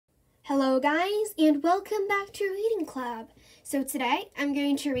Hello guys, and welcome back to Reading Club. So today I'm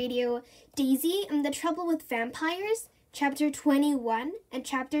going to read you Daisy and the Trouble with Vampires, Chapter 21 and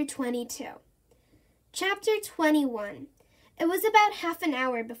Chapter 22. Chapter 21. It was about half an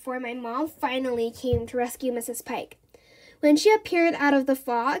hour before my mom finally came to rescue Mrs. Pike. When she appeared out of the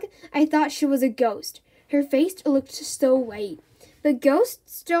fog, I thought she was a ghost. Her face looked so white. But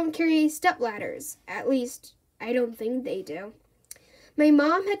ghosts don't carry stepladders. At least, I don't think they do. My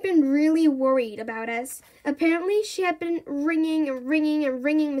mom had been really worried about us. Apparently, she had been ringing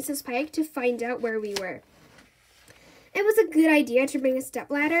Mrs. Pike to find out where we were. It was a good idea to bring a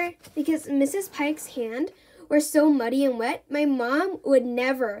stepladder because Mrs. Pike's hands were so muddy and wet, my mom would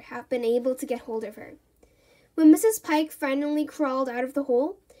never have been able to get hold of her. When Mrs. Pike finally crawled out of the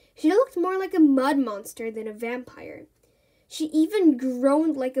hole, she looked more like a mud monster than a vampire. She even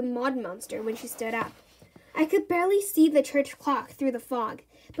groaned like a mud monster when she stood up. I could barely see the church clock through the fog,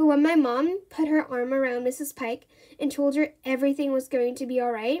 but when my mom put her arm around Mrs. Pike and told her everything was going to be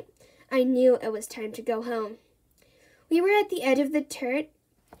all right, I knew it was time to go home. We were at the end of the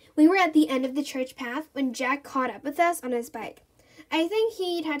church path when Jack caught up with us on his bike. I think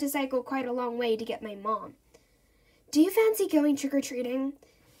he'd had to cycle quite a long way to get my mom. "Do you fancy going trick-or-treating?"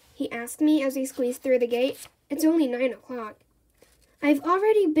 he asked me as we squeezed through the gate. "It's only 9 o'clock. "I've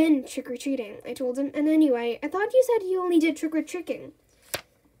already been trick-or-treating," I told him, "and anyway, I thought you said you only did trick-or-tricking."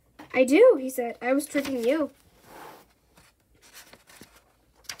 "I do," he said. "I was tricking you."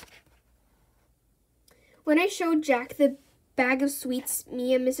 When I showed Jack the bag of sweets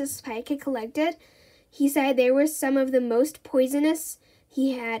me and Mrs. Pike had collected, he said they were some of the most poisonous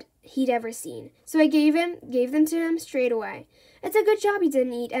he'd ever seen. So I gave them to him straight away. "It's a good job you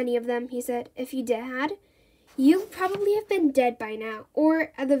didn't eat any of them," he said. "If you had, you probably have been dead by now,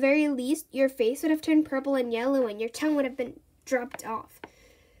 or at the very least, your face would have turned purple and yellow and your tongue would have been dropped off."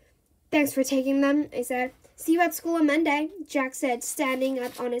 "Thanks for taking them," I said. "See you at school on Monday," Jack said, standing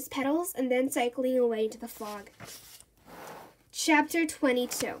up on his pedals and then cycling away into the fog. Chapter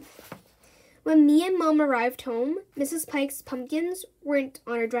 22. When me and Mom arrived home, Mrs. Pike's pumpkins weren't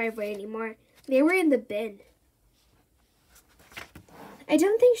on her driveway anymore. They were in the bin. "I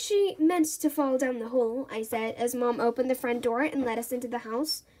don't think she meant to fall down the hole," I said, as Mom opened the front door and let us into the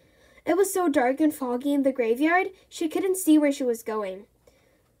house. It was so dark and foggy in the graveyard, she couldn't see where she was going.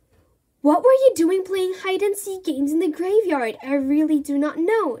 "What were you doing playing hide-and-seek games in the graveyard? I really do not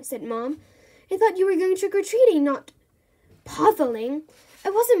know," said Mom. "I thought you were going trick-or-treating, not potholing."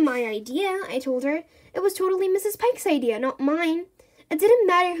 "It wasn't my idea," I told her. "It was totally Mrs. Pike's idea, not mine." "It didn't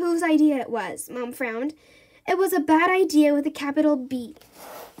matter whose idea it was," Mom frowned. "It was a bad idea with a capital B."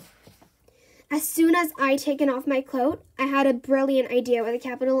 As soon as I'd taken off my coat, I had a brilliant idea with a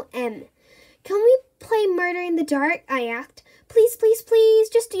capital M. "Can we play murder in the dark?" I asked. "Please, please, please,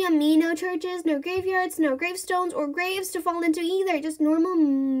 just you and me, no churches, no graveyards, no gravestones or graves to fall into either, just normal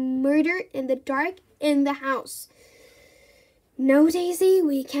murder in the dark in the house." "No, Daisy,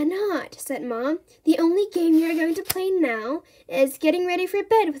 we cannot," said Mom. "The only game you're going to play now is getting ready for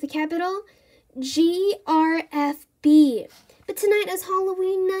bed with a capital GRFB. "But tonight is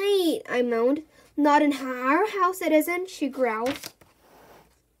Halloween night," I moaned. "Not in our house it isn't," she growled.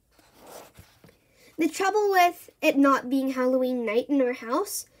 The trouble with it not being Halloween night in our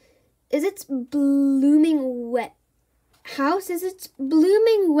house is its blooming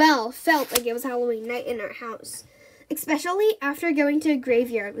well felt like it was Halloween night in our house. Especially after going to a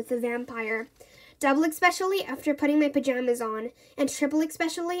graveyard with a vampire. Double especially after putting my pajamas on, and triple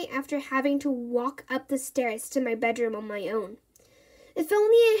especially after having to walk up the stairs to my bedroom on my own. If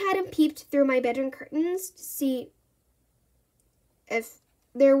only I hadn't peeped through my bedroom curtains to see if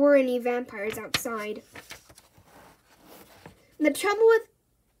there were any vampires outside. The trouble with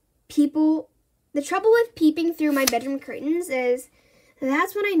peeping through my bedroom curtains is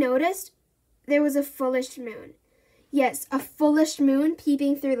that's when I noticed there was a foolish moon. Yes, a foolish moon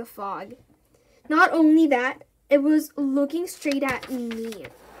peeping through the fog. Not only that, it was looking straight at me.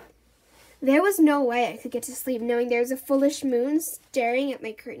 There was no way I could get to sleep knowing there was a foolish moon staring at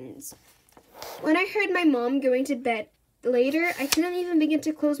my curtains. When I heard my mom going to bed later, I couldn't even begin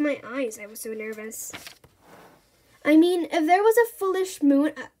to close my eyes. I was so nervous. I mean, if there was a foolish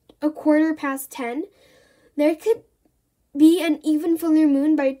moon at 10:15, there could be an even fuller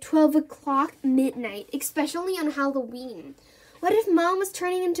moon by 12 o'clock midnight, especially on Halloween. What if Mom was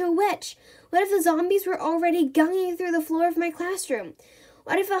turning into a witch? What if the zombies were already gunging through the floor of my classroom?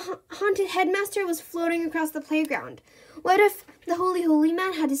 What if a haunted headmaster was floating across the playground? What if the Holy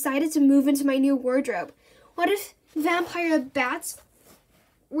Man had decided to move into my new wardrobe? What if vampire bats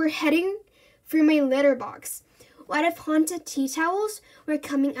were heading for my litter box? What if haunted tea towels were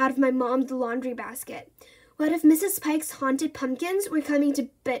coming out of my mom's laundry basket? What if Mrs. Pike's haunted pumpkins were coming to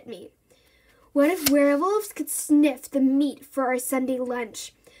bit me? What if werewolves could sniff the meat for our Sunday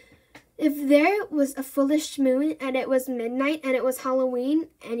lunch? If there was a foolish moon and it was midnight and it was Halloween,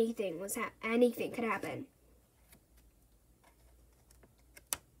 anything could happen.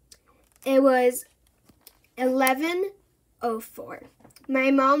 It was 11:04.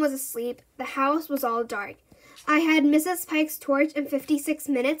 My mom was asleep. The house was all dark. I had Mrs. Pike's torch and 56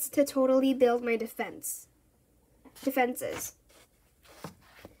 minutes to totally build my defenses.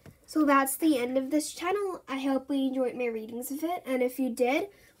 So that's the end of this channel. I hope you enjoyed my readings of it. And if you did,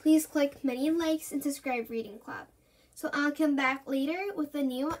 please click many likes and subscribe Reading Club. So I'll come back later with a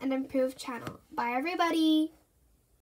new and improved channel. Bye everybody!